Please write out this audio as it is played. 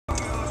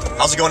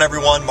How's it going,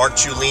 everyone? Mark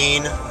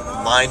Julien,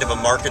 Mind of a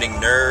Marketing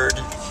Nerd,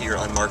 here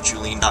on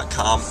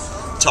markjulien.com.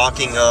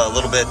 Talking a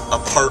little bit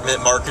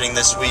apartment marketing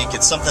this week.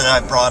 It's something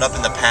that I brought up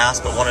in the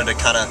past, but wanted to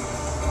kind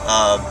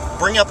of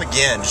bring up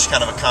again, just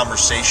kind of a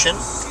conversation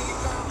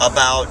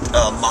about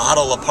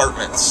model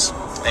apartments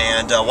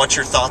and what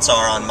your thoughts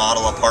are on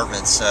model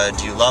apartments.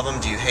 Do you love them?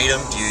 Do you hate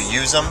them? Do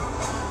you use them?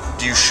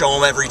 Do you show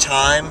them every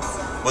time?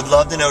 Would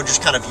love to know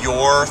just kind of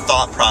your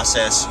thought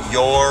process,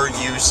 your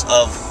use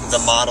of the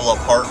model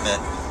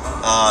apartment.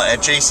 At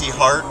JC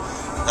Hart,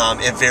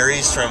 it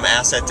varies from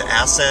asset to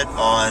asset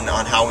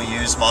on how we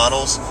use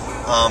models.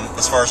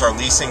 As far as our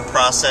leasing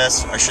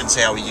process, I shouldn't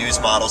say how we use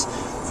models,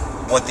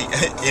 what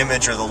the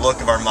image or the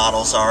look of our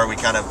models are,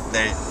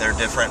 they're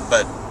different,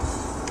 but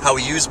how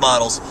we use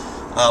models,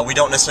 we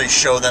don't necessarily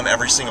show them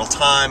every single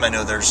time. I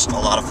know there's a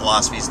lot of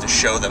philosophies to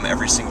show them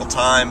every single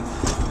time.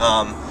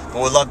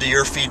 But we'd love to hear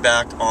your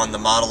feedback on the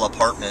model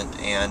apartment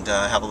and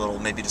have a little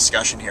maybe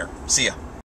discussion here. See ya.